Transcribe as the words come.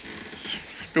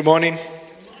Good morning.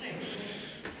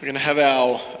 We're going to have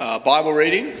our Bible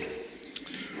reading.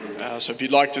 So if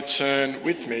you'd like to turn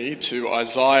with me to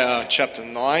Isaiah chapter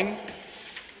 9,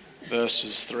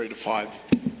 verses 3 to 5.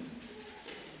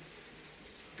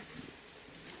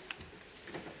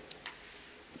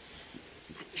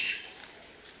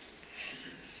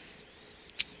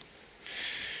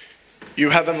 You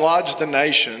have enlarged the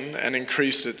nation and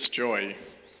increased its joy.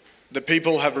 The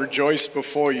people have rejoiced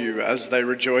before you as they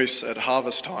rejoice at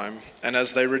harvest time, and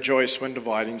as they rejoice when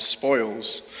dividing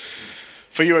spoils.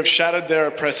 For you have shattered their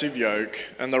oppressive yoke,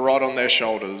 and the rod on their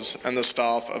shoulders, and the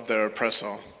staff of their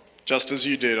oppressor, just as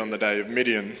you did on the day of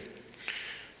Midian.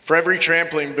 For every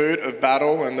trampling boot of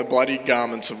battle and the bloody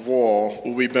garments of war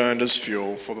will be burned as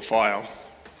fuel for the fire.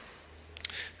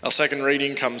 Our second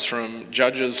reading comes from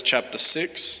Judges chapter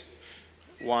 6,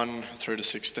 1 through to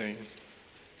 16.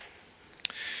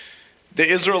 The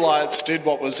Israelites did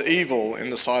what was evil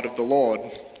in the sight of the Lord.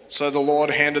 So the Lord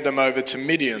handed them over to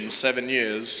Midian 7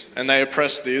 years, and they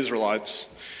oppressed the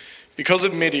Israelites. Because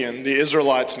of Midian, the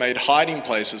Israelites made hiding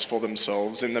places for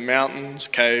themselves in the mountains,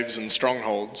 caves, and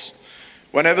strongholds.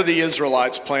 Whenever the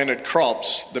Israelites planted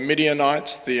crops, the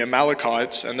Midianites, the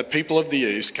Amalekites, and the people of the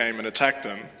east came and attacked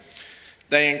them.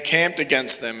 They encamped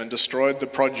against them and destroyed the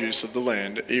produce of the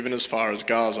land, even as far as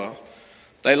Gaza.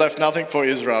 They left nothing for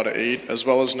Israel to eat, as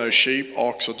well as no sheep,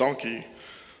 ox, or donkey.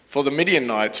 For the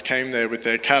Midianites came there with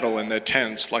their cattle and their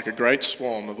tents like a great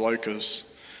swarm of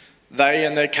locusts. They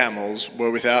and their camels were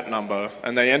without number,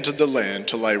 and they entered the land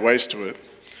to lay waste to it.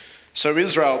 So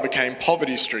Israel became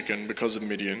poverty-stricken because of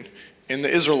Midian, and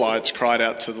the Israelites cried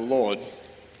out to the Lord.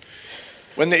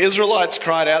 When the Israelites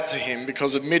cried out to him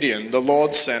because of Midian, the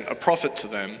Lord sent a prophet to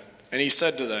them, and he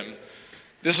said to them,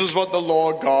 "This is what the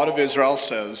Lord God of Israel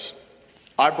says.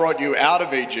 I brought you out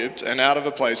of Egypt and out of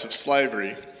a place of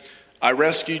slavery. I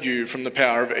rescued you from the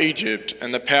power of Egypt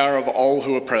and the power of all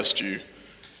who oppressed you.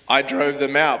 I drove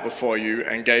them out before you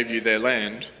and gave you their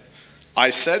land.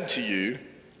 I said to you,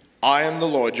 I am the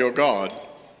Lord your God.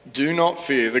 Do not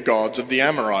fear the gods of the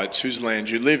Amorites whose land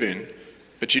you live in,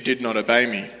 but you did not obey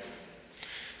me."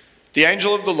 The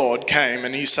angel of the Lord came,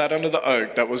 and he sat under the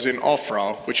oak that was in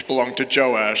Ophrah, which belonged to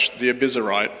Joash the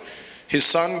Abiezrite. His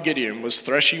son Gideon was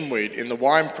threshing wheat in the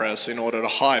winepress in order to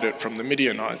hide it from the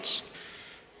Midianites.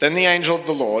 Then the angel of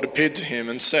the Lord appeared to him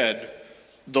and said,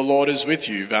 "The Lord is with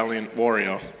you, valiant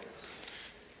warrior."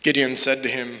 Gideon said to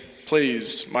him,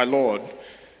 "Please, my Lord,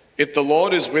 if the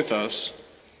Lord is with us,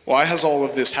 why has all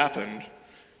of this happened?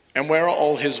 And where are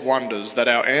all his wonders that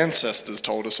our ancestors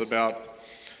told us about?"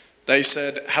 They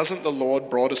said, "Hasn't the Lord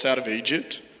brought us out of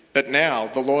Egypt? But now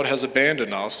the Lord has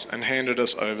abandoned us and handed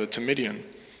us over to Midian."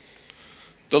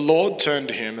 The Lord turned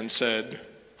to him and said,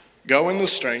 "Go in the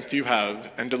strength you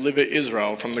have and deliver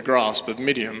Israel from the grasp of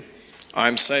Midian. I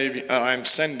am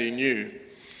sending you."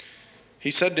 He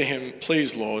said to him,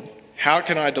 "Please, Lord, how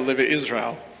can I deliver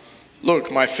Israel? Look,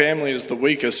 my family is the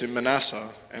weakest in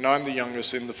Manasseh, and I'm the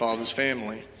youngest in the father's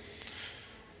family."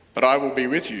 "But I will be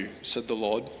with you," said the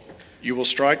Lord. "You will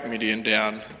strike Midian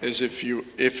down as if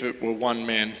it were one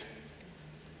man."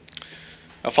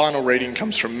 Our final reading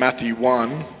comes from Matthew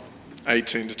 1,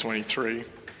 18 to 23.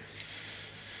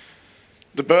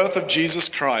 The birth of Jesus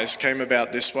Christ came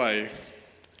about this way.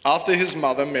 After his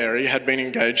mother Mary had been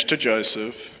engaged to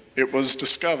Joseph, it was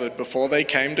discovered before they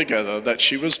came together that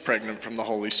she was pregnant from the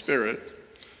Holy Spirit.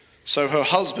 So her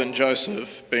husband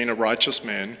Joseph, being a righteous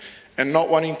man, and not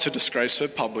wanting to disgrace her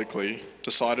publicly,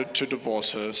 decided to divorce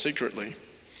her secretly.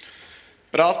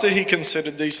 But after he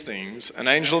considered these things, an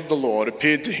angel of the Lord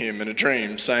appeared to him in a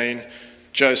dream, saying,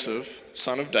 "Joseph,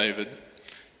 son of David,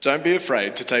 don't be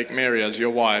afraid to take Mary as your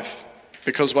wife,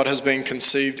 because what has been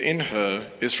conceived in her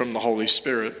is from the Holy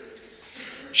Spirit.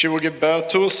 She will give birth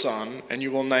to a son, and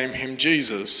you will name him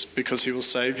Jesus, because he will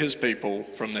save his people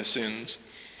from their sins."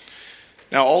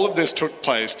 Now all of this took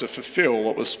place to fulfill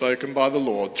what was spoken by the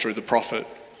Lord through the prophet.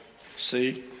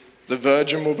 "See, the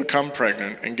virgin will become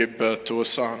pregnant and give birth to a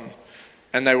son,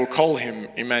 and they will call him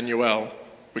Emmanuel,"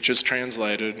 which is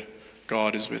translated,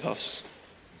 "God is with us."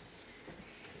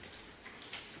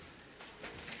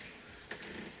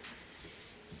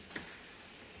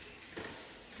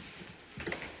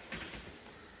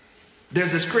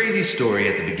 There's this crazy story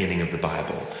at the beginning of the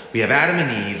Bible. We have Adam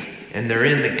and Eve, and they're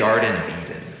in the Garden of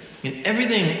Eden. And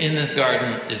everything in this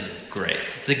garden is great.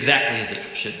 It's exactly as it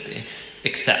should be.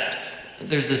 Except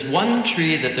there's this one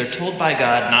tree that they're told by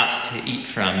God not to eat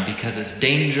from because it's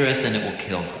dangerous and it will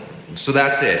kill them. So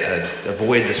that's it.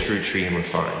 Avoid this fruit tree and we're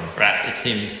fine. Right. It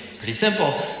seems pretty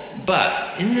simple.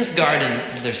 But in this garden,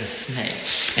 there's a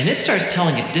snake. And it starts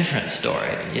telling a different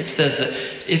story. It says that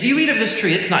if you eat of this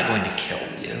tree, it's not going to kill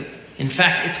you. In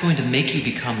fact, it's going to make you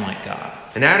become like God.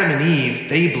 And Adam and Eve,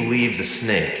 they believe the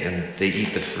snake and they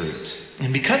eat the fruit.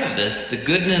 And because of this, the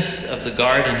goodness of the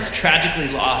garden is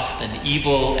tragically lost, and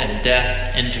evil and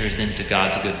death enters into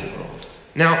God's good world.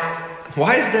 Now,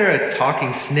 why is there a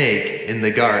talking snake in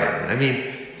the garden? I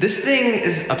mean, this thing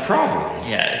is a problem.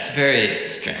 Yeah, it's very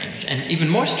strange. And even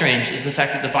more strange is the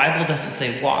fact that the Bible doesn't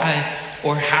say why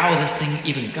or how this thing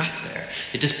even got there.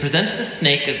 It just presents the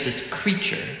snake as this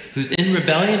creature who's in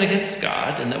rebellion against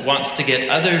God and that wants to get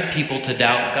other people to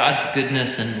doubt God's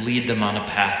goodness and lead them on a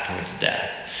path towards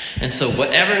death. And so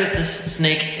whatever this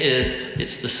snake is,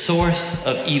 it's the source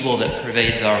of evil that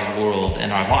pervades our world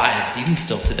and our lives, even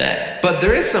still today. But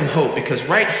there is some hope, because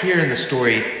right here in the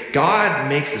story, God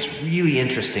makes this really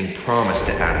interesting promise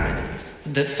to Adam and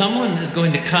Eve. That someone is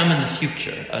going to come in the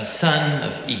future, a son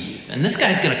of Eve. And this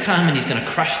guy's going to come and he's going to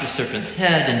crush the serpent's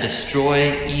head and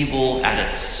destroy evil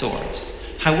at its source.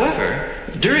 However,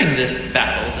 during this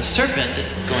battle, the serpent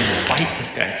is going to bite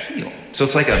this guy's heel. So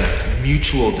it's like a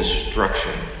mutual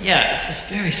destruction. Yeah, it's this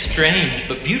very strange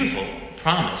but beautiful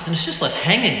promise. And it's just left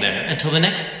hanging there until the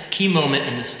next key moment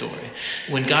in the story,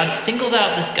 when God singles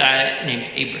out this guy named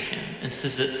Abraham and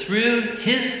says that through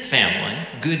his family,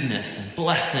 goodness and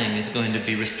blessing is going to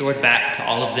be restored back to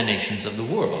all of the nations of the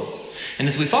world. And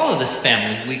as we follow this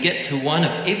family, we get to one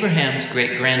of Abraham's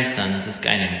great-grandsons, this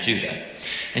guy named Judah.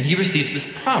 And he receives this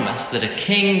promise that a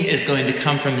king is going to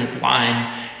come from his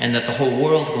line, and that the whole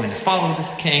world's going to follow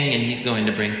this king, and he's going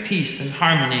to bring peace and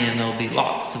harmony, and there'll be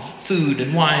lots of food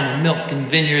and wine and milk and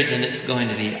vineyards, and it's going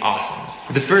to be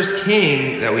awesome. The first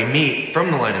king that we meet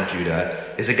from the line of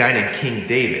Judah is a guy named King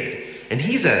David. And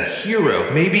he's a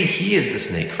hero. Maybe he is the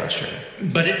snake crusher.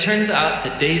 But it turns out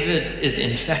that David is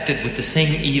infected with the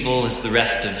same evil as the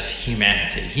rest of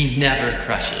humanity. He never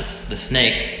crushes the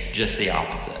snake, just the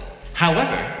opposite.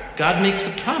 However, God makes a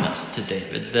promise to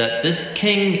David that this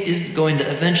king is going to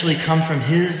eventually come from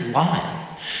his line.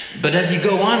 But as you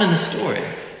go on in the story,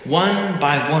 one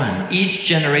by one, each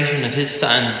generation of his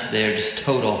sons, they're just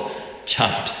total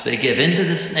chumps. They give into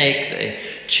the snake, they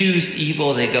choose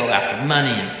evil, they go after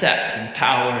money and sex and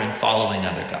power and following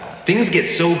other gods. Things get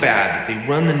so bad that they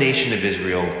run the nation of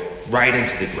Israel right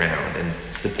into the ground, and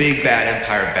the big bad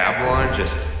empire of Babylon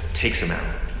just takes them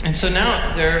out. And so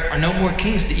now there are no more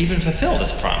kings to even fulfill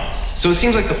this promise. So it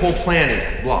seems like the whole plan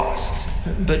is lost.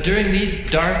 But during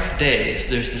these dark days,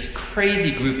 there's this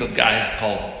crazy group of guys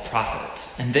called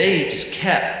prophets. And they just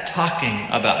kept talking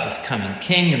about this coming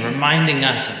king and reminding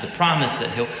us of the promise that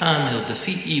he'll come, he'll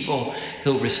defeat evil,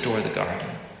 he'll restore the garden.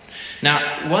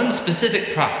 Now, one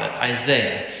specific prophet,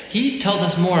 Isaiah, he tells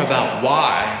us more about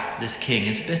why this king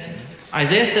is bitten.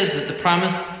 Isaiah says that the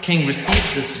promised king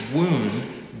receives this wound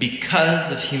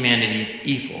because of humanity's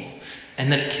evil,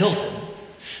 and that it kills him.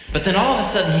 But then all of a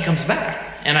sudden he comes back.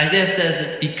 And Isaiah says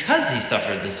it's because he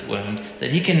suffered this wound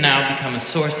that he can now become a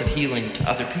source of healing to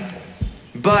other people.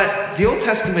 But the Old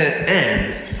Testament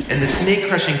ends, and the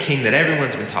snake-crushing king that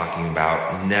everyone's been talking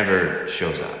about never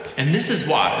shows up. And this is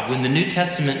why, when the New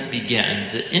Testament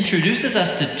begins, it introduces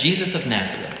us to Jesus of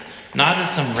Nazareth, not as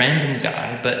some random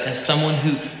guy, but as someone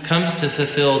who comes to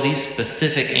fulfill these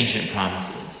specific ancient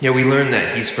promises. Yeah, we learn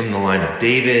that he's from the line of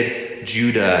David,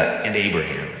 Judah, and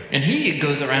Abraham. And he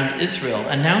goes around Israel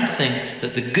announcing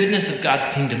that the goodness of God's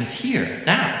kingdom is here,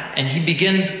 now. And he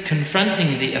begins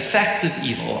confronting the effects of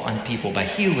evil on people by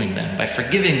healing them, by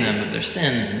forgiving them of their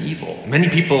sins and evil. Many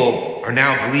people are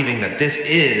now believing that this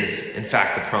is, in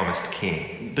fact, the promised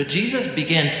king. But Jesus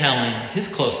began telling his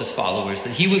closest followers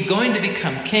that he was going to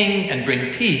become king and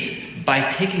bring peace by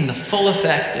taking the full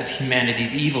effect of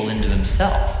humanity's evil into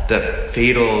himself. The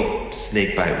fatal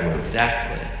snakebite wound.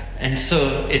 Exactly. And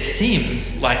so it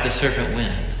seems like the serpent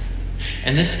wins.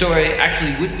 And this story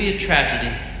actually would be a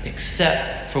tragedy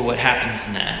except for what happens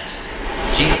next.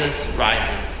 Jesus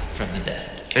rises from the dead.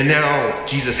 And now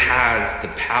Jesus has the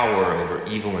power over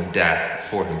evil and death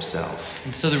for himself.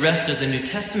 And so the rest of the New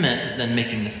Testament is then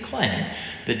making this claim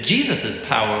that Jesus'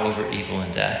 power over evil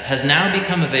and death has now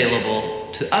become available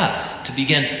to us to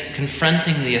begin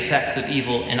confronting the effects of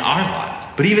evil in our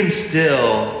lives. But even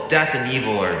still, death and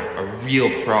evil are a real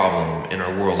problem in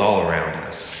our world all around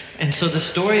us. And so the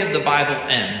story of the Bible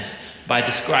ends by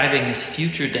describing this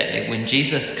future day when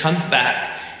Jesus comes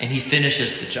back and he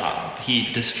finishes the job.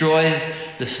 He destroys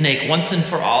the snake once and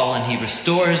for all, and he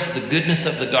restores the goodness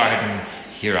of the garden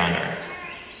here on earth.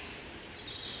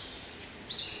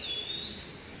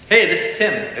 Hey, this is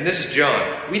Tim. And this is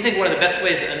John. We think one of the best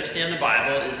ways to understand the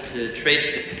Bible is to trace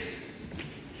the...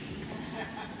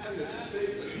 And this is Steve.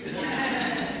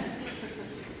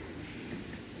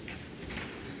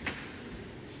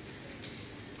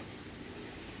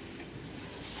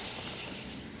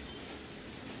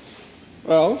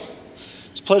 Well,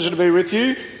 it's a pleasure to be with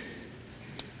you.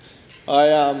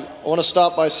 I want to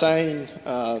start by saying,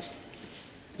 is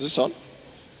this on?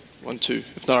 1, 2.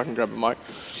 If not, I can grab a mic.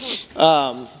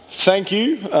 Thank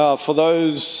you for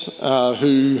those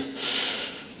who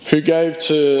gave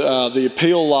to the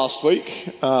appeal last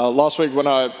week. Last week when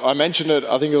I mentioned it,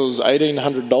 I think it was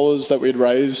 $1,800 that we'd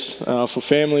raised for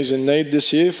families in need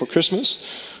this year for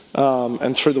Christmas.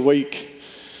 And through the week,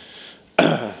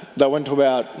 that went to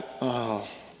about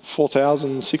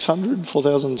 4,600,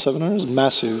 4,700. It's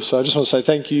massive. So I just want to say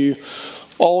thank you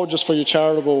all just for your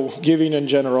charitable giving and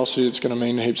generosity. It's going to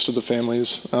mean heaps to the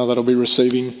families that'll be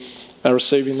receiving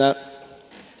that.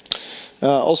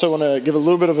 Also want to give a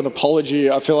little bit of an apology.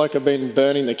 I feel like I've been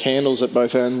burning the candles at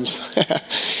both ends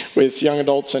with young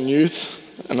adults and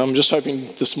youth, and I'm just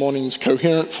hoping this morning's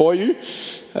coherent for you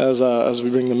as we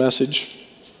bring the message.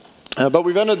 But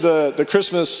we've entered the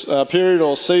Christmas period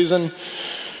or season,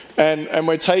 and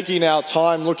we're taking our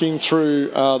time looking through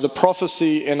the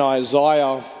prophecy in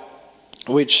Isaiah,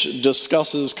 which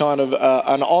discusses kind of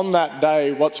and on that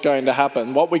day what's going to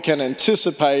happen, what we can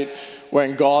anticipate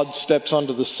when God steps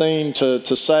onto the scene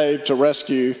to save, to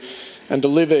rescue, and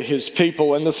deliver his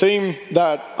people. And the theme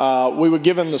that we were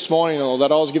given this morning, or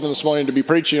that I was given this morning to be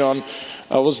preaching on,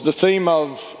 was the theme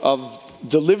of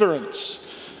deliverance.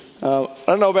 I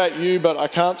don't know about you, but I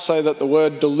can't say that the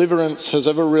word deliverance has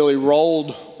ever really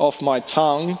rolled off my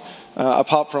tongue,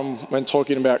 apart from when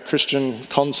talking about Christian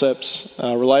concepts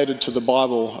related to the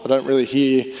Bible. I don't really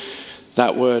hear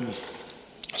that word.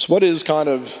 So what is kind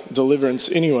of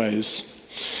deliverance anyways?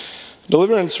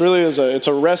 Deliverance really is it's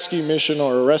a rescue mission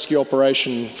or a rescue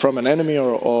operation from an enemy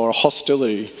or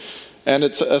hostility. And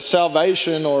it's a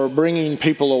salvation or bringing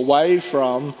people away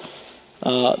from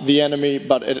the enemy,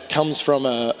 but it comes from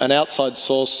an outside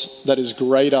source that is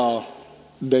greater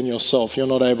than yourself. You're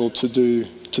not able to do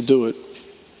it.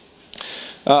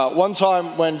 One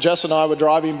time when Jess and I were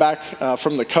driving back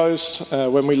from the coast,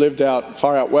 when we lived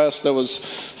far out west, there was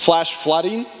flash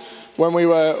flooding when we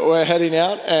were heading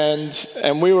out,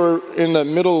 and we were in the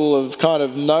middle of kind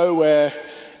of nowhere,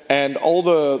 and all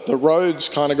the roads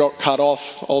kind of got cut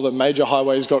off, all the major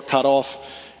highways got cut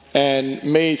off. And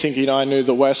me thinking I knew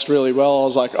the West really well, I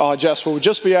was like, oh, Jess, we'll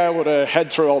just be able to head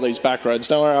through all these back roads.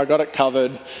 Don't worry, I got it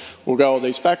covered. We'll go all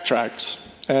these back tracks.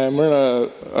 And we're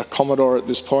in a Commodore at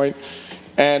this point.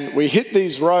 And we hit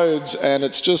these roads, and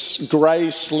it's just grey,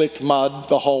 slick mud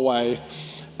the whole way.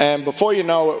 And before you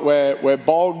know it, we're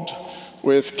bogged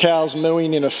with cows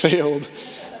mooing in a field.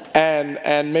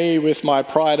 And me with my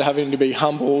pride having to be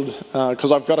humbled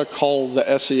because I've got to call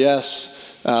the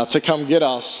SES to come get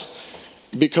us.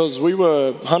 Because we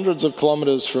were hundreds of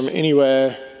kilometres from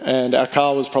anywhere, and our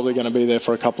car was probably going to be there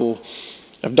for a couple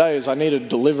of days. I needed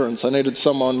deliverance. I needed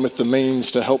someone with the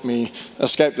means to help me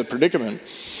escape the predicament.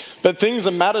 But things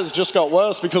and matters just got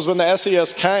worse, because when the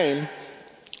SES came,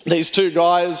 these two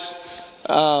guys,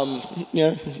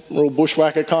 real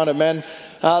bushwhacker kind of men,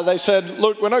 they said,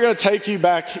 look, we're not going to take you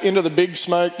back into the Big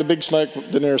Smoke. The Big Smoke,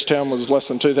 the nearest town was less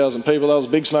than 2,000 people. That was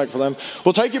Big Smoke for them.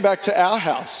 We'll take you back to our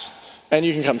house, and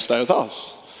you can come stay with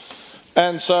us.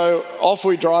 And so off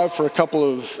we drive for a couple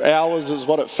of hours is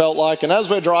what it felt like. And as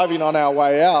we're driving on our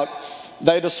way out,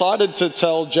 they decided to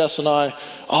tell Jess and I,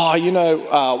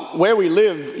 where we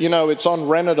live, it's on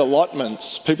rented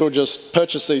allotments. People just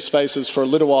purchase these spaces for a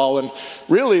little while. And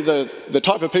really the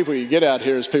type of people you get out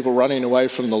here is people running away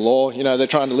from the law. They're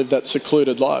trying to live that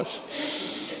secluded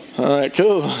life. All right,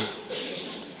 cool.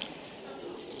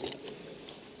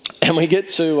 And we get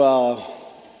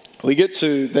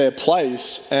to their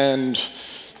place, and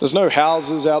there's no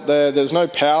houses out there, there's no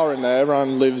power in there.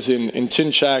 Everyone lives in tin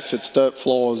shacks, it's dirt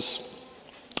floors.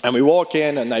 And we walk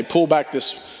in, and they pull back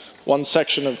this one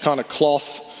section of kind of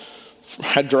cloth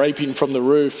draping from the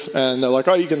roof, and they're like,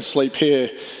 oh, you can sleep here.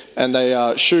 And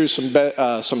they shoo some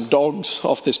dogs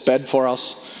off this bed for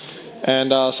us,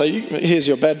 and say, here's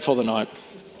your bed for the night.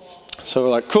 So we're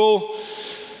like, cool.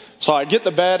 So I get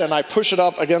the bed, and I push it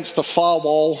up against the far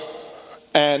wall,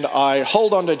 and I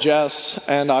hold on to Jess,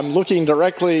 and I'm looking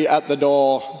directly at the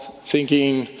door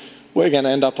thinking, we're going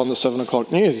to end up on the 7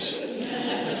 o'clock news.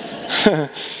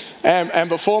 and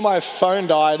before my phone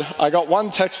died, I got one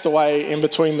text away in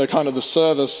between the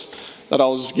service that I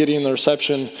was getting the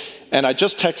reception, and I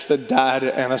just texted Dad,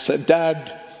 and I said,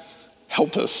 Dad,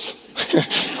 help us.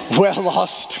 We're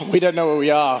lost. We don't know where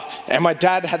we are. And my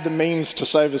dad had the means to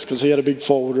save us because he had a big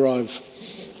four-wheel drive.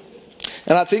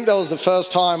 And I think that was the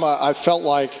first time I felt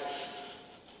like I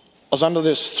was under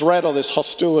this threat or this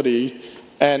hostility,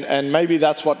 and maybe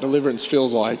that's what deliverance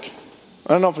feels like.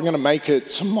 I don't know if I'm going to make it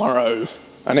tomorrow.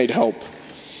 I need help.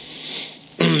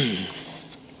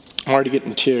 I'm already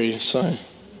getting teary, so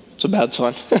it's a bad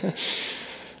sign.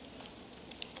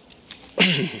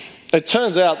 It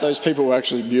turns out those people were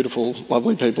actually beautiful,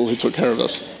 lovely people who took care of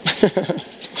us.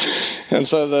 And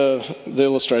so the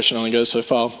illustration only goes so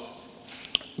far.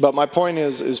 But my point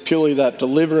is purely that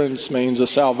deliverance means a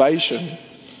salvation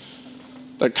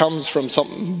that comes from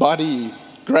somebody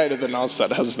greater than us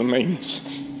that has the means.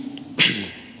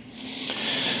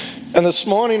 And this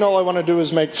morning all I want to do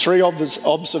is make 3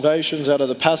 observations out of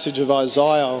the passage of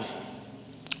Isaiah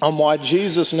on why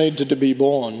Jesus needed to be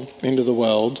born into the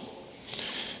world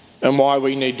and why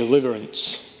we need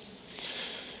deliverance.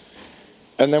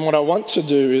 And then what I want to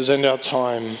do is end our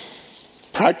time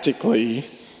practically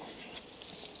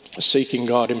seeking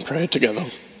God in prayer together.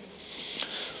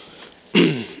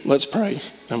 Let's pray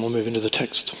and we'll move into the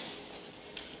text.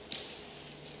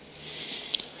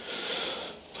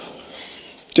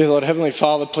 Dear Lord, Heavenly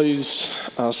Father, please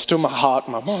still my heart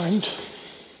and my mind.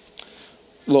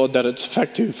 Lord, that it's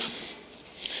effective.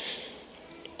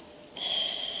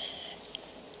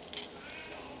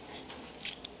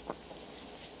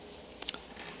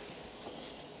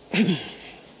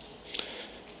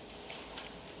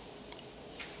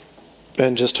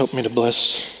 And just help me to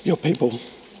bless your people.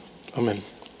 Amen.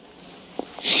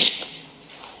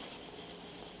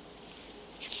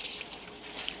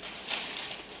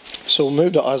 So we'll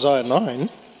move to Isaiah 9,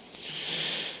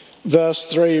 verse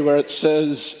 3, where it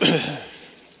says,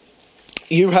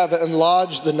 "You have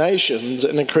enlarged the nations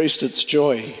and increased its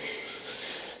joy.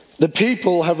 The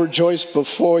people have rejoiced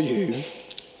before you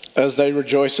as they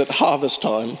rejoice at harvest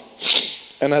time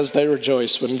and as they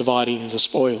rejoice when dividing the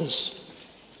spoils."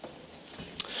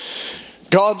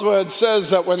 God's word says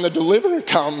that when the deliverer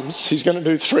comes, he's going to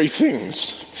do 3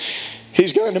 things.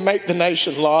 He's going to make the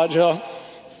nation larger.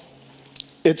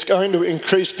 It's going to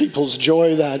increase people's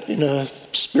joy, that inner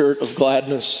spirit of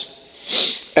gladness.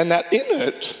 And that in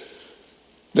it,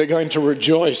 they're going to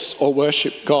rejoice or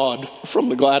worship God from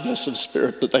the gladness of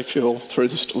spirit that they feel through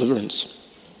this deliverance.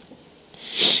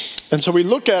 And so we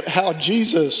look at how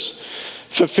Jesus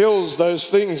fulfills those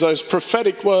things, those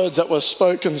prophetic words that were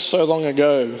spoken so long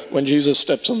ago when Jesus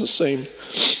steps on the scene.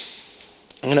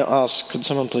 I'm going to ask, could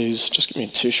someone please just give me a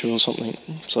tissue or something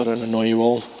so I don't annoy you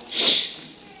all?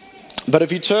 But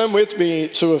if you turn with me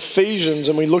to Ephesians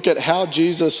and we look at how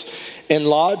Jesus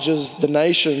enlarges the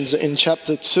nations in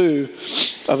chapter 2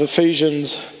 of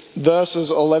Ephesians,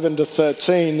 verses 11 to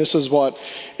 13, this is what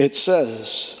it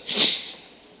says.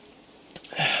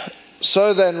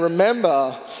 "So then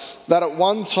remember that at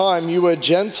one time you were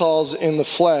Gentiles in the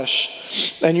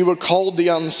flesh, and you were called the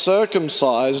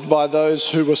uncircumcised by those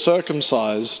who were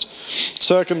circumcised.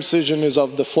 Circumcision is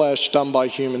of the flesh, done by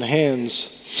human hands.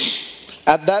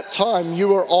 At that time you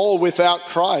were all without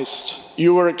Christ.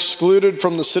 You were excluded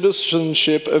from the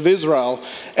citizenship of Israel,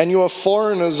 and you are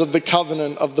foreigners of the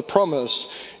covenant of the promise.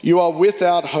 You are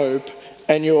without hope,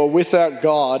 and you are without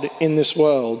God in this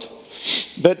world.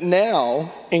 But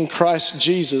now, in Christ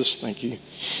Jesus," thank you,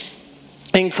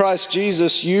 "in Christ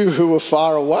Jesus, you who were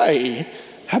far away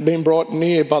have been brought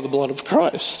near by the blood of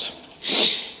Christ."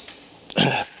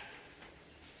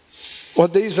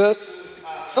 What these verses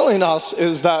are telling us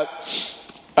is that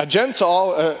a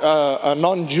Gentile, a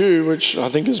non-Jew, which I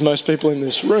think is most people in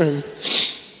this room,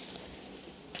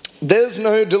 there's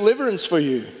no deliverance for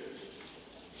you.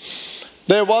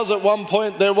 There was at one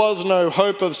point, there was no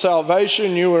hope of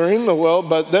salvation. You were in the world,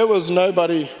 but there was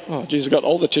nobody. Oh, geez, I've got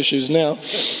all the tissues now.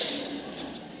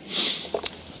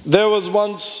 There was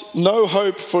once no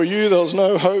hope for you. There was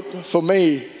no hope for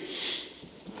me.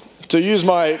 To use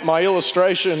my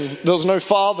illustration, there was no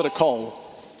father to call.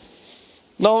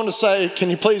 No one to say, "Can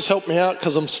you please help me out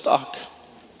because I'm stuck?"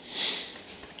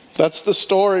 That's the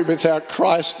story without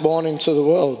Christ born into the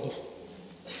world.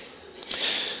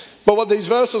 But what these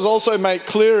verses also make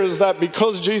clear is that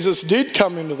because Jesus did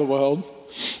come into the world,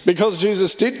 because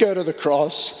Jesus did go to the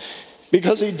cross,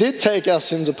 because he did take our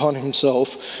sins upon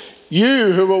himself,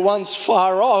 you who were once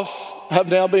far off have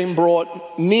now been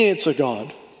brought near to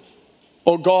God.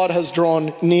 Or God has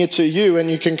drawn near to you and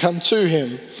you can come to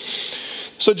him.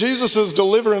 So Jesus'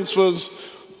 deliverance was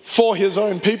for his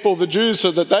own people, the Jews,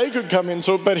 so that they could come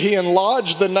into it, but he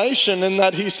enlarged the nation in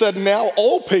that he said now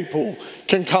all people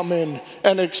can come in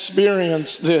and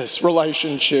experience this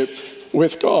relationship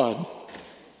with God.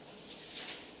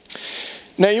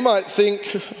 Now you might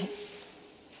think,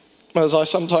 as I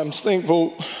sometimes think,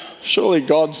 well, surely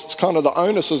God's kind of the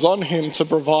onus is on him to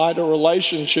provide a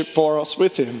relationship for us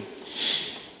with him.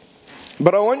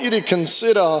 But I want you to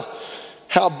consider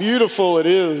how beautiful it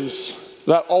is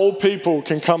that all people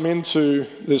can come into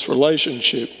this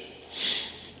relationship.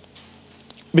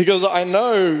 Because I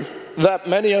know that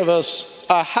many of us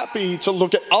are happy to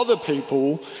look at other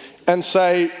people and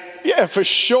say, yeah, for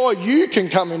sure you can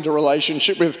come into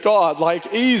relationship with God,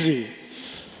 like easy.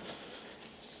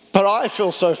 But I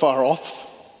feel so far off,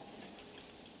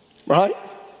 right?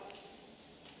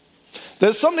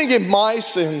 There's something in my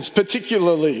sins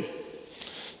particularly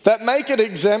that make it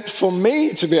exempt for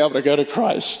me to be able to go to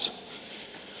Christ.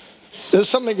 There's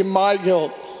something in my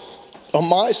guilt or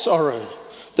my sorrow.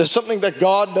 There's something that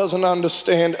God doesn't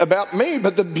understand about me.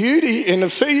 But the beauty in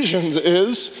Ephesians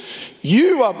is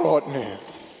you are brought near.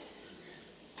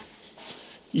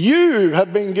 You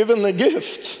have been given the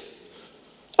gift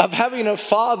of having a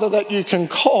Father that you can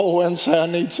call and say, I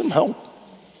need some help.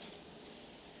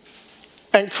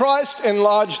 And Christ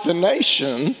enlarged the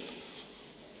nation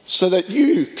so that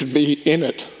you could be in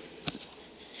it.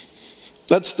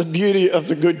 That's the beauty of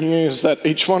the good news that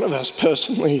each one of us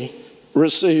personally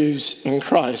receives in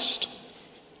Christ.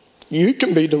 You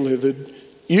can be delivered,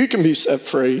 you can be set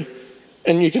free,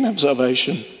 and you can have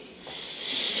salvation.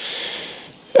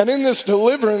 And in this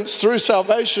deliverance through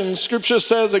salvation, Scripture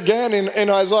says again in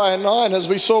Isaiah 9, as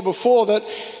we saw before,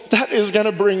 that is going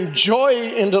to bring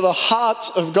joy into the hearts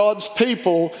of God's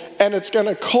people, and it's going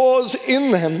to cause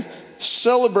in them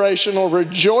celebration or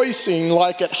rejoicing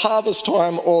like at harvest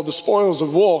time or the spoils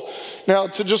of war. Now,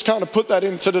 to just kind of put that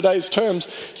into today's terms,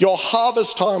 your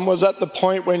harvest time was at the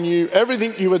point when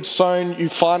everything you had sown, you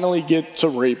finally get to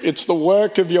reap. It's the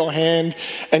work of your hand,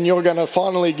 and you're going to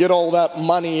finally get all that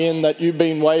money in that you've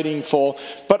been waiting for.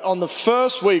 But on the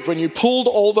first week, when you pulled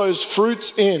all those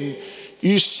fruits in,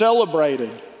 you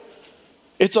celebrated.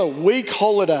 It's a week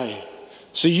holiday.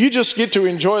 So you just get to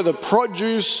enjoy the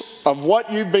produce of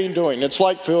what you've been doing. It's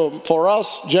like for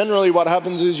us, generally what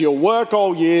happens is you'll work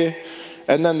all year,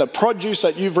 and then the produce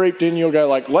that you've reaped in, you'll go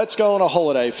like, let's go on a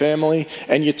holiday, family.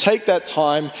 And you take that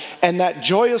time, and that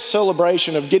joyous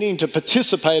celebration of getting to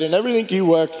participate in everything you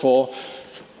worked for,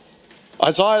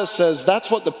 Isaiah says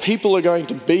that's what the people are going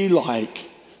to be like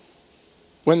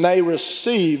when they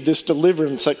receive this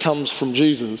deliverance that comes from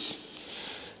Jesus.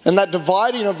 And that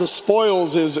dividing of the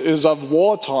spoils is of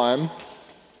wartime.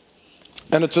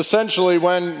 And it's essentially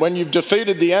when you've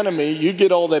defeated the enemy, you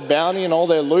get all their bounty and all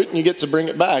their loot, and you get to bring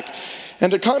it back.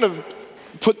 And to kind of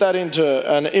put that into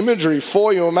an imagery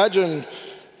for you, imagine,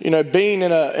 being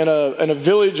in a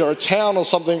village or a town or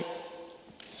something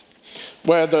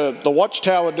where the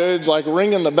watchtower dude's like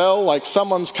ringing the bell like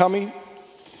someone's coming.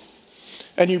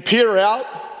 And you peer out,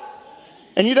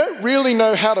 and you don't really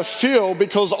know how to feel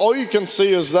because all you can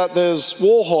see is that there's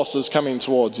war horses coming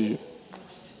towards you.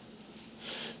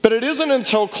 But it isn't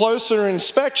until closer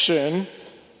inspection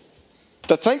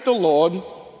that, thank the Lord,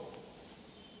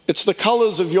 it's the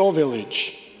colors of your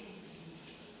village.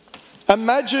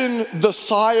 Imagine the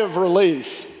sigh of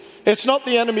relief. It's not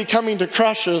the enemy coming to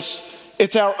crush us,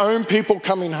 it's our own people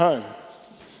coming home.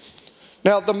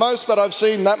 Now, the most that I've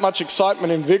seen that much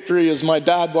excitement in victory is my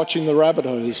dad watching the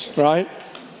Rabbitohs, right?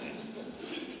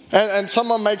 And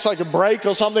someone makes like a break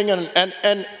or something,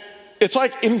 and it's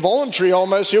like involuntary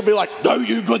almost. He'll be like, "Go,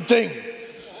 you good thing,"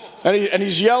 and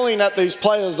he's yelling at these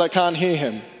players that can't hear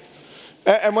him.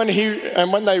 And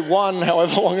when they won,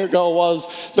 however long ago it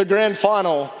was, the grand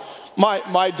final,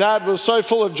 my dad was so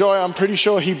full of joy. I'm pretty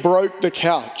sure he broke the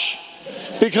couch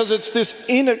because it's this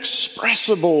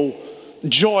inexpressible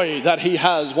joy that he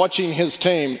has watching his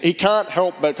team. He can't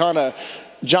help but kind of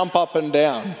jump up and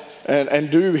down and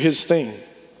do his thing.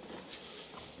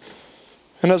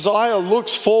 And Isaiah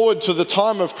looks forward to the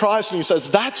time of Christ, and he says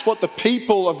that's what the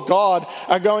people of God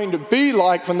are going to be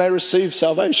like when they receive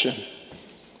salvation.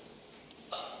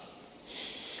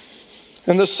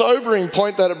 And the sobering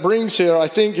point that it brings here, I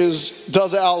think, is,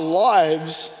 does our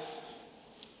lives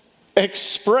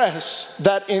express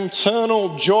that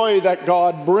internal joy that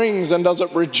God brings, and does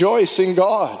it rejoice in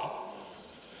God?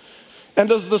 And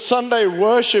does the Sunday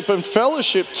worship and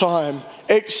fellowship time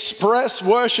express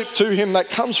worship to Him that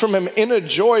comes from Him in a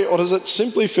joy, or does it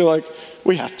simply feel like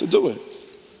we have to do it?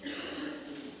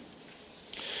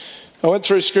 I went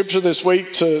through Scripture this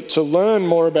week to learn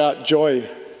more about joy.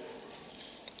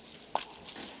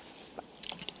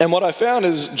 And what I found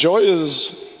is joy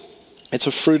it's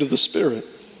a fruit of the Spirit.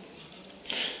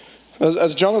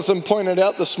 As Jonathan pointed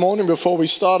out this morning before we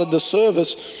started the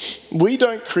service, we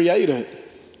don't create it.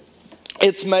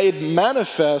 It's made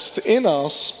manifest in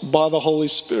us by the Holy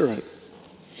Spirit.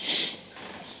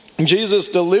 Jesus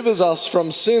delivers us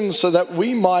from sin so that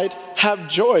we might have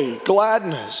joy,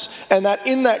 gladness, and that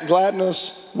in that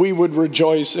gladness we would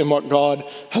rejoice in what God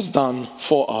has done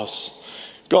for us.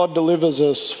 God delivers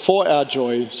us for our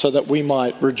joy so that we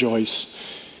might rejoice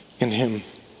in Him.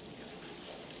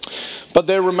 But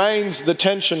there remains the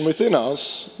tension within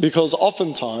us, because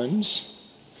oftentimes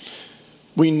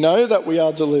we know that we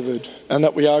are delivered and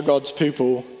that we are God's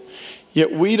people,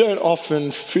 yet we don't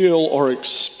often feel or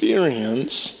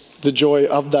experience the joy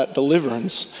of that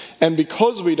deliverance. And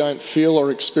because we don't feel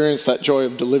or experience that joy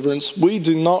of deliverance, we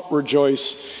do not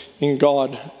rejoice in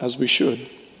God as we should.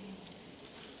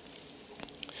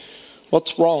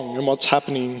 What's wrong and what's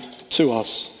happening to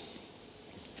us?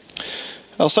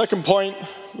 Our second point,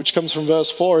 which comes from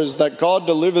verse 4, is that God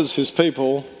delivers his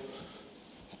people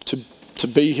to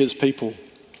be his people.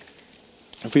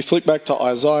 If we flick back to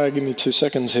Isaiah, give me 2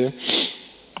 seconds here.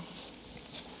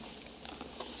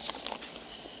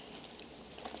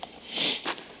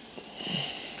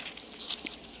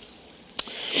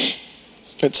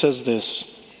 It says this: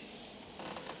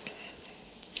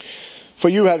 "For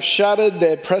you have shattered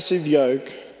their oppressive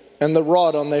yoke and the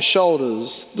rod on their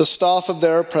shoulders, the staff of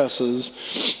their oppressors,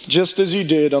 just as you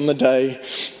did on the day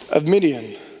of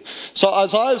Midian." So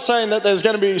Isaiah is saying that there's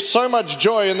going to be so much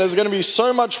joy and there's going to be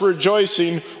so much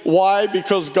rejoicing. Why?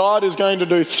 Because God is going to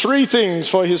do 3 things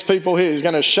for his people here. He's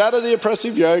going to shatter the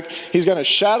oppressive yoke, he's going to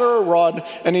shatter a rod,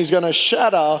 and he's going to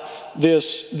shatter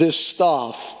this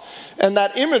staff. And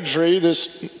that imagery, this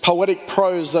poetic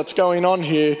prose that's going on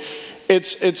here,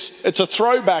 it's a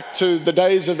throwback to the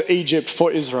days of Egypt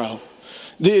for Israel.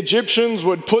 The Egyptians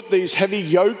would put these heavy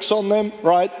yokes on them,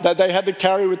 right, that they had to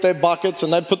carry with their buckets,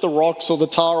 and they'd put the rocks or the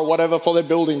tar or whatever for their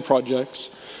building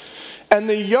projects. And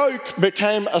the yoke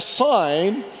became a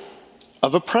sign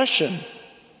of oppression.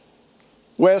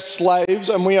 We're slaves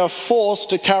and we are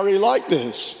forced to carry like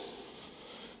this.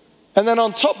 And then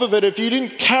on top of it, if you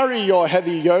didn't carry your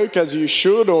heavy yoke as you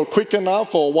should, or quick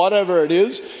enough, or whatever it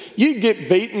is, you get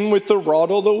beaten with the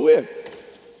rod or the whip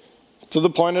to the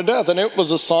point of death. And it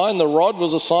was a sign, the rod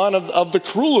was a sign of the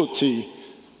cruelty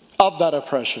of that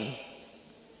oppression.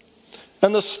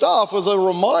 And the staff was a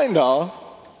reminder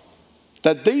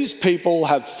that these people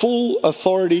have full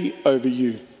authority over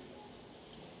you.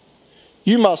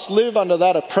 You must live under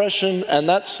that oppression and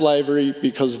that slavery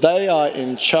because they are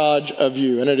in charge of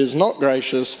you. And it is not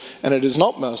gracious and it is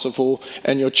not merciful.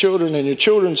 And your children and your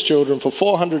children's children for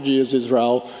 400 years,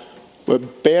 Israel, were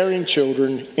bearing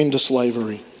children into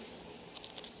slavery.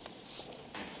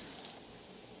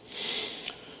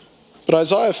 But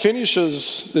Isaiah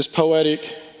finishes this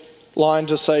poetic line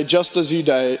to say, just as you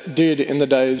did in the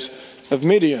days of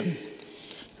Midian.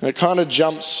 And it kind of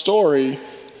jumps story.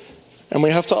 And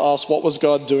we have to ask, what was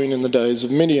God doing in the days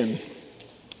of Midian?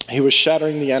 He was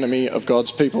shattering the enemy of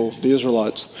God's people, the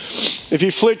Israelites. If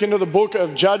you flick into the book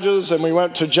of Judges, and we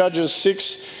went to Judges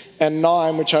 6 and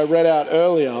 9, which I read out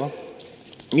earlier,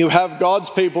 you have God's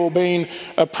people being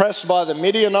oppressed by the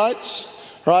Midianites,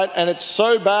 right? And it's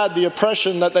so bad, the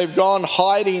oppression, that they've gone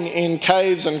hiding in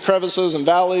caves and crevices and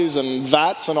valleys and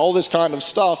vats and all this kind of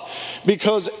stuff,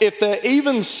 because if they're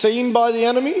even seen by the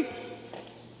enemy,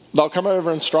 they'll come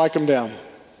over and strike them down.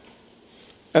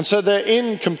 And so they're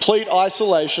in complete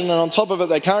isolation, and on top of it,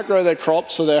 they can't grow their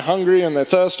crops, so they're hungry and they're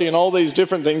thirsty and all these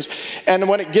different things. And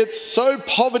when it gets so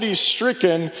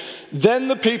poverty-stricken, then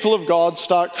the people of God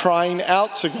start crying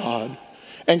out to God.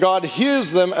 And God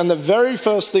hears them, and the very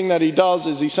first thing that he does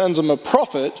is he sends them a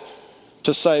prophet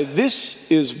to say,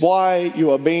 this is why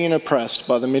you are being oppressed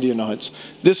by the Midianites.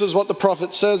 This is what the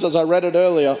prophet says, as I read it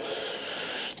earlier.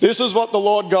 This is what the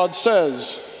Lord God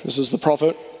says. This is the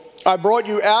prophet. I brought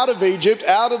you out of Egypt,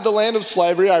 out of the land of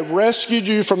slavery. I rescued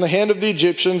you from the hand of the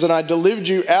Egyptians, and I delivered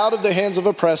you out of the hands of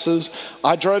oppressors.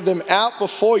 I drove them out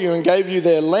before you and gave you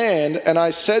their land. And I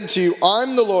said to you,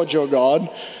 I'm the Lord your God.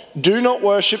 Do not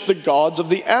worship the gods of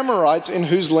the Amorites in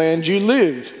whose land you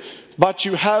live. But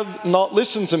you have not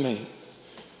listened to me.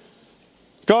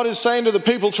 God is saying to the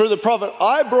people through the prophet,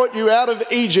 I brought you out of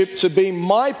Egypt to be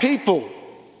my people.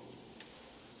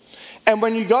 And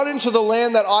when you got into the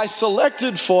land that I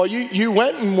selected for you, you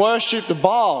went and worshipped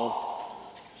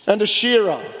Baal and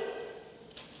Asherah.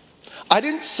 I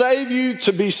didn't save you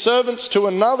to be servants to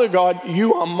another god.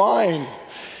 You are mine.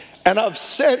 And I've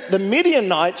sent the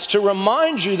Midianites to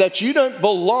remind you that you don't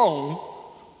belong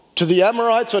to the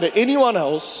Amorites or to anyone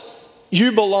else.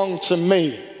 You belong to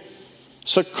me.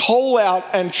 So call out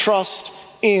and trust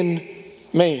in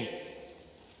me.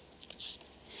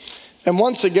 And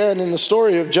once again, in the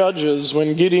story of Judges,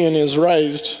 when Gideon is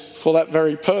raised for that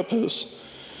very purpose,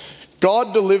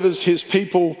 God delivers his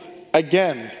people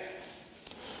again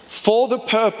for the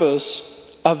purpose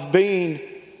of being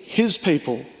his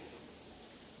people,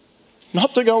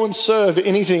 not to go and serve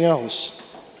anything else.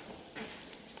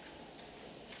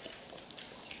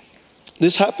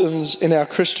 This happens in our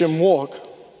Christian walk.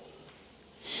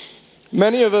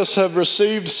 Many of us have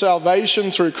received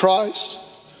salvation through Christ,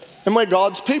 and we're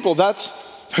God's people. That's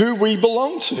who we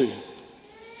belong to.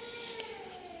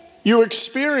 You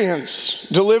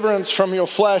experienced deliverance from your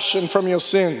flesh and from your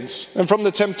sins and from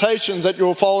the temptations that you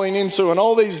were falling into and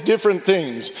all these different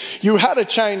things. You had a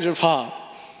change of heart,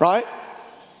 right?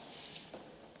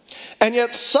 And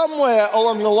yet somewhere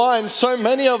along the line, so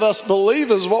many of us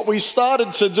believers, what we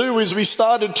started to do is we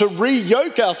started to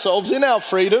re-yoke ourselves in our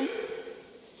freedom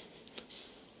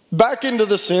back into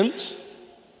the sins,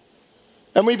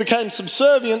 and we became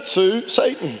subservient to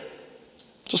Satan,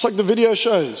 just like the video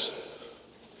shows.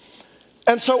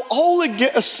 And so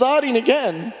starting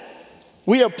again,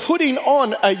 we are putting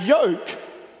on a yoke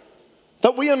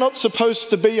that we are not supposed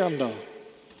to be under,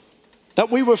 that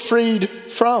we were freed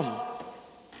from.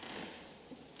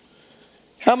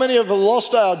 How many have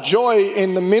lost our joy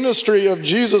in the ministry of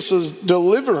Jesus'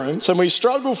 deliverance, and we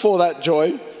struggle for that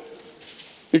joy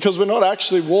because we're not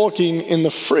actually walking in the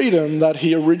freedom that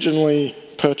he originally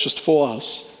purchased for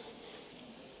us?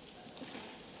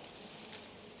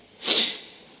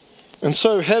 And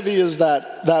so heavy is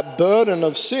that burden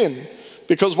of sin,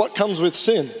 because what comes with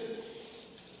sin?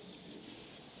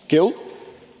 Guilt.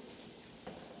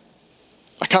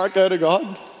 I can't go to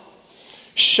God.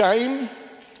 Shame.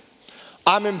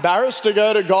 I'm embarrassed to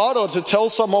go to God or to tell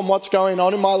someone what's going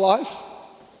on in my life.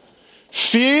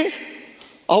 Fear.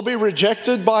 I'll be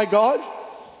rejected by God.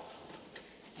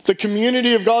 The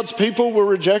community of God's people will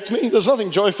reject me. There's nothing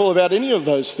joyful about any of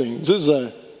those things, is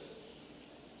there?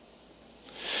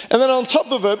 And then on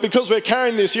top of it, because we're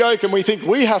carrying this yoke and we think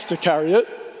we have to carry it,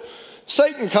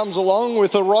 Satan comes along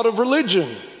with a rod of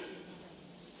religion.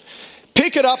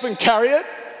 Pick it up and carry it,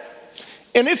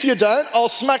 and if you don't, I'll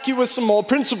smack you with some more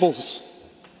principles.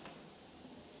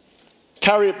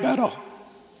 Carry it better.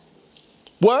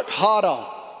 Work harder.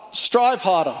 Strive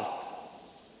harder.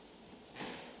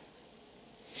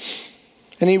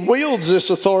 And he wields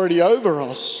this authority over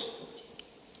us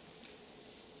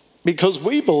because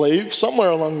we believe, somewhere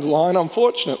along the line,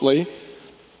 unfortunately,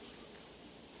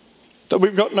 that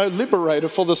we've got no liberator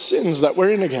for the sins that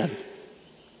we're in again.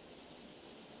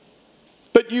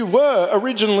 But you were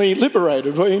originally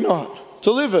liberated, were you not?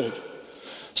 Delivered.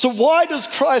 So why does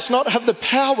Christ not have the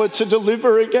power to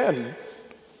deliver again?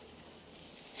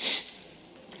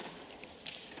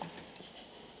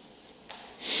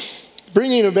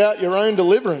 Bringing about your own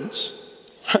deliverance,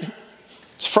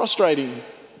 it's frustrating.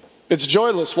 It's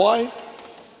joyless. Why?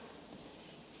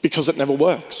 Because it never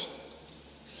works.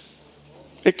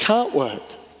 It can't work.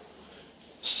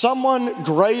 Someone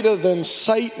greater than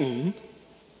Satan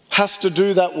has to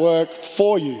do that work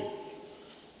for you.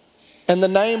 And the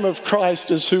name of Christ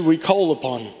is who we call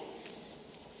upon.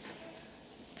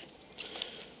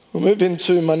 We'll move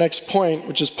into my next point,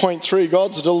 which is point 3.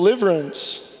 God's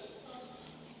deliverance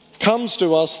comes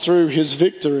to us through his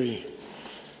victory.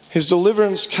 His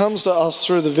deliverance comes to us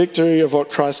through the victory of what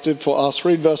Christ did for us.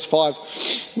 Read verse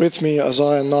 5 with me,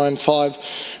 Isaiah 9:5.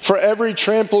 For every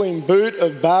trampling boot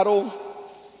of battle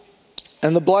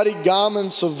and the bloody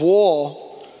garments of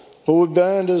war will be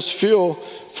burned as fuel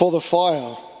for the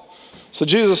fire. So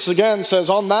Jesus again says,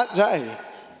 on that day,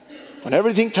 when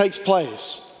everything takes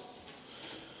place,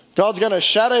 God's going to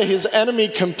shatter his enemy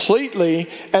completely,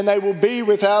 and they will be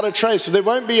without a trace. There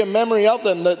won't be a memory of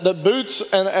them. The boots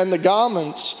and the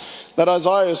garments that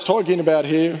Isaiah is talking about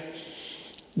here,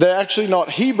 they're actually not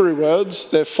Hebrew words,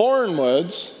 they're foreign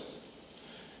words.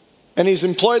 And he's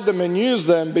employed them and used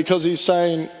them because he's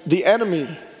saying the enemy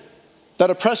that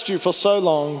oppressed you for so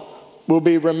long will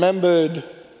be remembered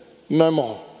no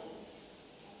more.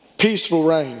 Peace will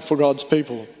reign for God's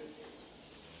people.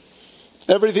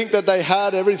 Everything that they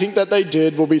had, everything that they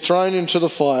did will be thrown into the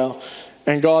fire,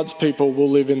 and God's people will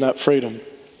live in that freedom.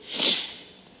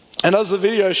 And as the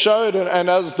video showed, and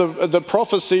as the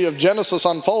prophecy of Genesis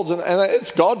unfolds, and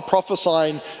it's God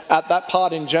prophesying at that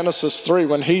part in Genesis 3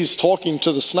 when he's talking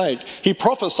to the snake, he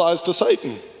prophesies to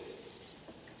Satan.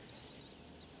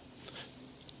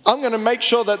 I'm going to make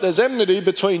sure that there's enmity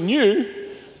between you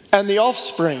and the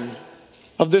offspring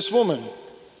of this woman.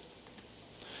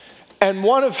 And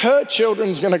one of her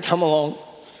children's going to come along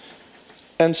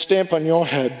and stamp on your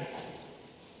head.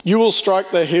 You will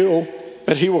strike the heel,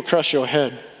 but he will crush your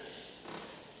head.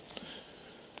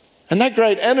 And that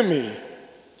great enemy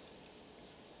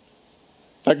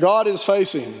that God is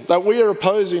facing, that we are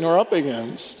opposing or up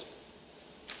against,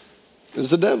 is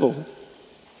the devil.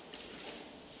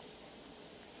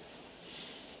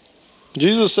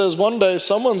 Jesus says one day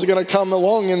someone's going to come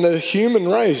along in the human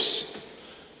race,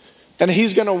 and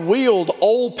he's going to wield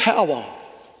all power,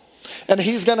 and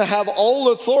he's going to have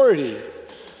all authority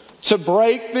to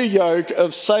break the yoke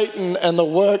of Satan and the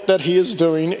work that he is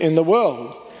doing in the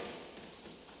world.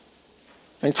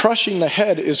 And crushing the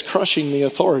head is crushing the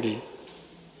authority.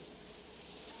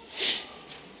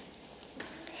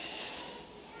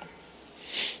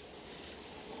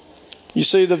 You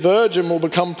see, the virgin will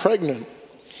become pregnant.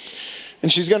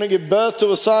 And she's going to give birth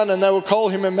to a son, and they will call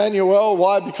him Emmanuel.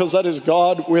 Why? Because that is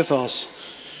God with us.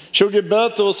 She'll give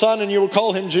birth to a son, and you will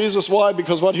call him Jesus. Why?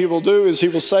 Because what he will do is he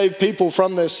will save people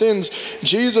from their sins.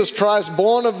 Jesus Christ,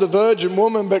 born of the virgin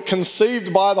woman, but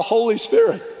conceived by the Holy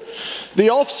Spirit. The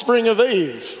offspring of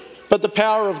Eve, but the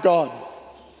power of God.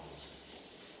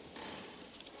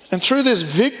 And through this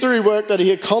victory work that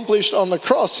he accomplished on the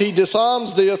cross, he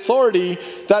disarms the authority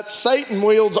that Satan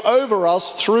wields over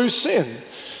us through sin,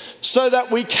 so that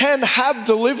we can have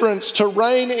deliverance to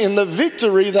reign in the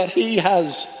victory that he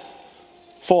has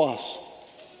for us.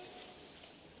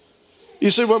 You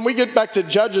see, when we get back to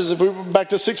Judges, if we go back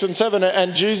to 6 and 7,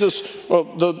 and Jesus, well,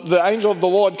 the angel of the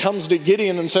Lord comes to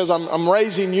Gideon and says, I'm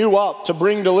raising you up to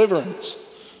bring deliverance.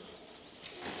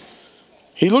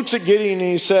 He looks at Gideon and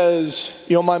he says,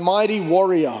 you're my mighty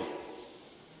warrior.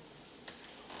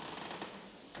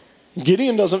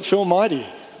 Gideon doesn't feel mighty.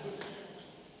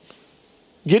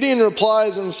 Gideon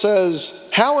replies and says,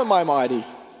 how am I mighty?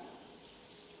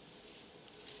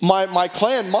 My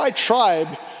clan, my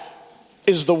tribe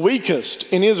is the weakest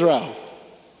in Israel.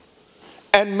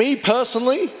 And me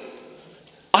personally,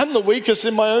 I'm the weakest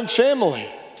in my own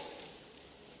family.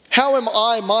 How am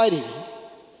I mighty?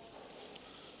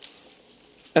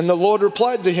 And the Lord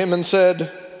replied to him and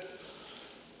said,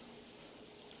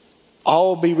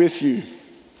 I'll be with you.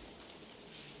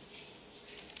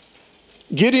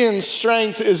 Gideon's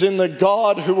strength is in the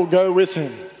God who will go with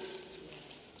him.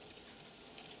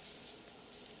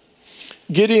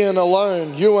 Gideon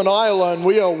alone, you and I alone,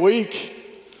 we are weak.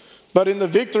 But in the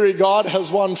victory God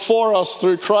has won for us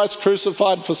through Christ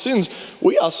crucified for sins,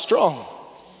 we are strong.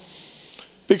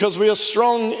 Because we are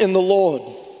strong in the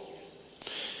Lord.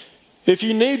 If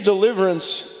you need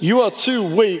deliverance, you are too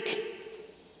weak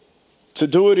to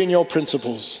do it in your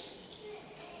principles.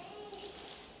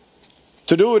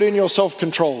 To do it in your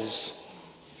self-controls.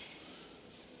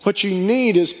 What you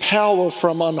need is power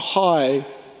from on high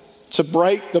to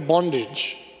break the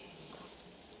bondage.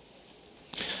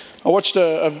 I watched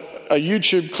a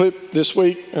YouTube clip this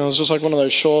week, and it was just like one of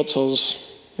those shorts. I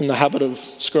was in the habit of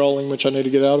scrolling, which I need to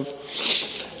get out of.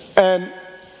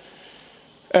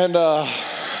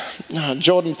 And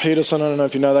Jordan Peterson, I don't know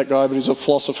if you know that guy, but he's a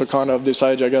philosopher kind of this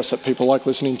age, I guess, that people like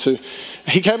listening to.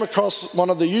 He came across one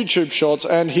of the YouTube shorts,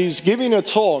 and he's giving a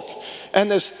talk, and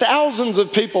there's thousands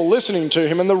of people listening to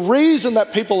him. And the reason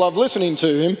that people love listening to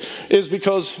him is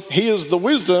because he is the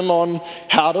wisdom on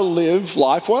how to live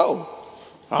life well.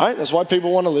 Right? That's why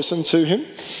people want to listen to him.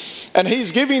 And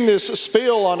he's giving this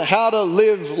spiel on how to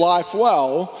live life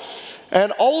well.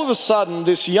 And all of a sudden,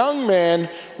 this young man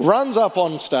runs up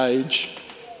on stage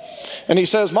and he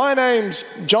says, my name's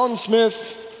John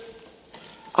Smith.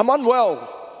 I'm unwell.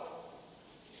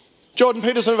 Jordan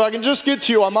Peterson, if I can just get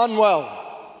to you, I'm unwell.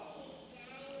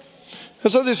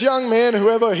 And so this young man,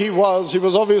 whoever he was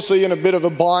obviously in a bit of a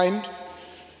bind.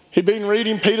 He'd been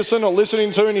reading Peterson or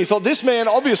listening to, and he thought, this man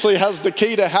obviously has the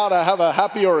key to how to have a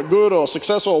happy or a good or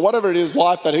successful or whatever it is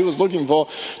life that he was looking for.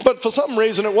 But for some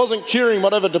reason, it wasn't curing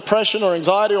whatever depression or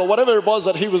anxiety or whatever it was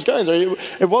that he was going through.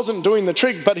 It wasn't doing the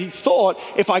trick. But he thought,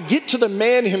 if I get to the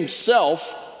man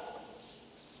himself,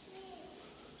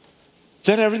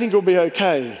 then everything will be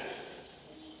okay.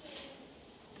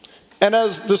 And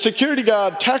as the security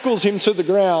guard tackles him to the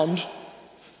ground,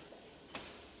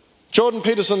 Jordan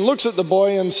Peterson looks at the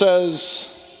boy and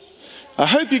says, I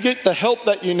hope you get the help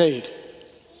that you need.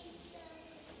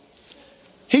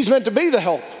 He's meant to be the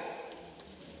help.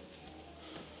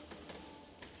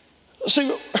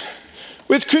 See,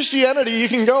 with Christianity, you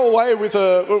can go away with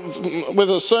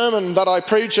a sermon that I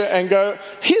preach and go,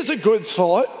 here's a good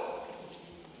thought.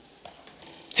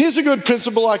 Here's a good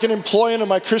principle I can employ into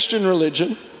my Christian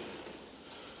religion.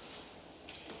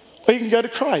 Or you can go to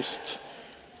Christ.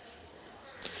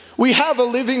 We have a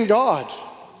living God,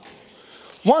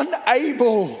 one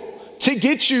able to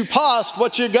get you past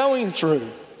what you're going through,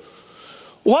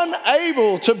 one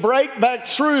able to break back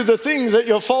through the things that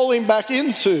you're falling back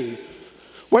into.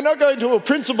 We're not going to a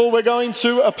principle, we're going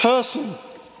to a person.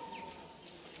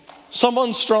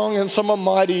 Someone strong and someone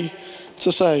mighty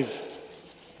to save.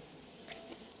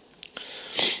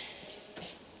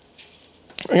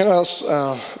 I'm going to ask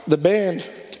the band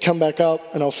to come back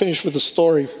up, and I'll finish with a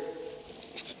story.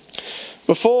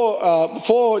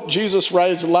 Before Jesus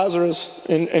raised Lazarus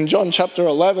in John chapter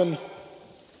 11,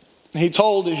 He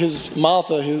told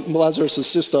Martha, Lazarus'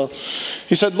 sister,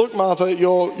 he said, look, Martha,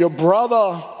 your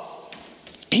brother,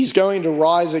 he's going to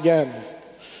rise again.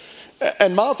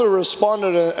 And Martha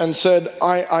responded and said,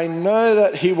 I know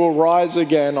that he will rise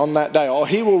again on that day, or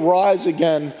he will rise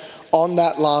again on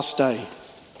that last day.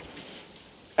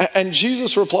 And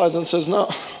Jesus replies and says, no,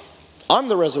 I'm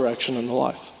the resurrection and the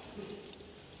life.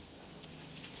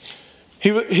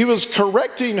 He was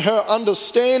correcting her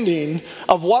understanding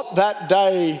of what that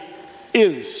day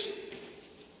is.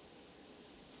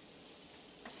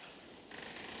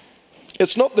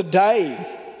 It's not the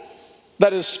day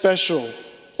that is special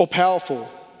or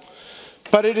powerful,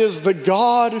 but it is the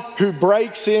God who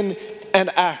breaks in and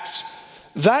acts.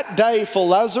 That day for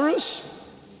Lazarus,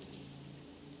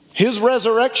 his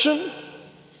resurrection,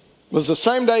 was the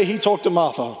same day he talked to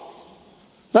Martha.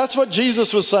 That's what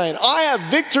Jesus was saying. I have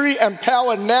victory and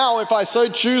power now if I so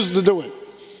choose to do it.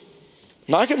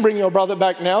 And I can bring your brother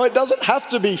back now. It doesn't have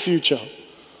to be future.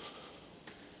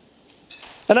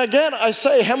 And again, I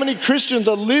say, how many Christians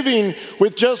are living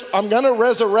with just, I'm going to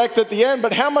resurrect at the end,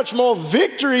 but how much more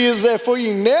victory is there for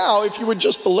you now if you would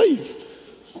just believe?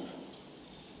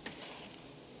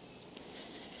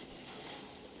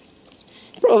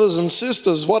 Brothers and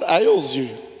sisters, what ails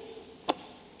you?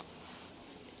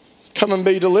 Come and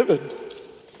be delivered.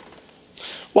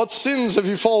 What sins have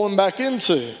you fallen back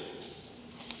into?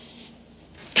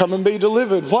 Come and be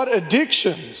delivered. What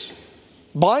addictions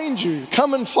bind you?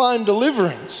 Come and find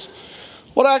deliverance.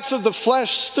 What acts of the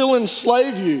flesh still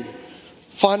enslave you?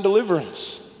 Find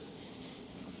deliverance.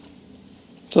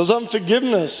 Does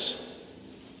unforgiveness,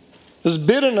 does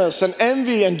bitterness and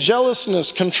envy and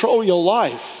jealousness control your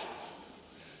life?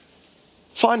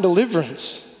 Find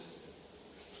deliverance.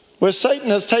 Where Satan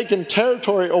has taken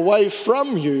territory away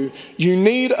from you, you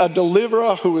need a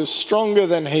deliverer who is stronger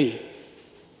than he.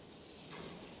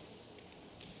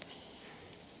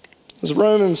 As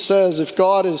Romans says, if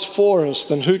God is for us,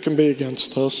 then who can be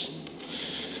against us?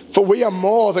 For we are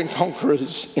more than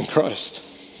conquerors in Christ.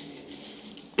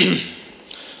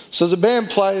 So as the band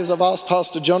plays, I've asked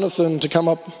Pastor Jonathan to come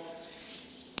up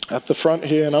at the front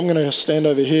here, and I'm going to stand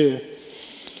over here.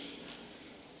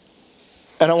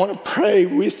 And I want to pray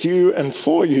with you and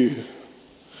for you.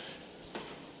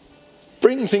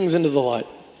 Bring things into the light.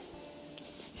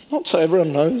 Not so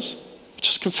everyone knows, but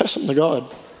just confess them to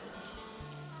God.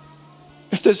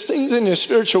 If there's things in your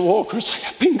spiritual walk where it's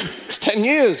like, it's 10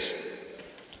 years,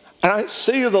 and I don't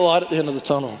see the light at the end of the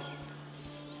tunnel,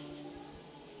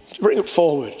 bring it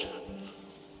forward.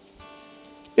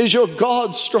 Is your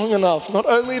God strong enough not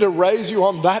only to raise you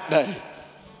on that day,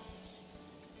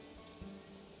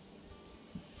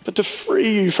 but to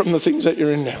free you from the things that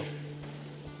you're in now?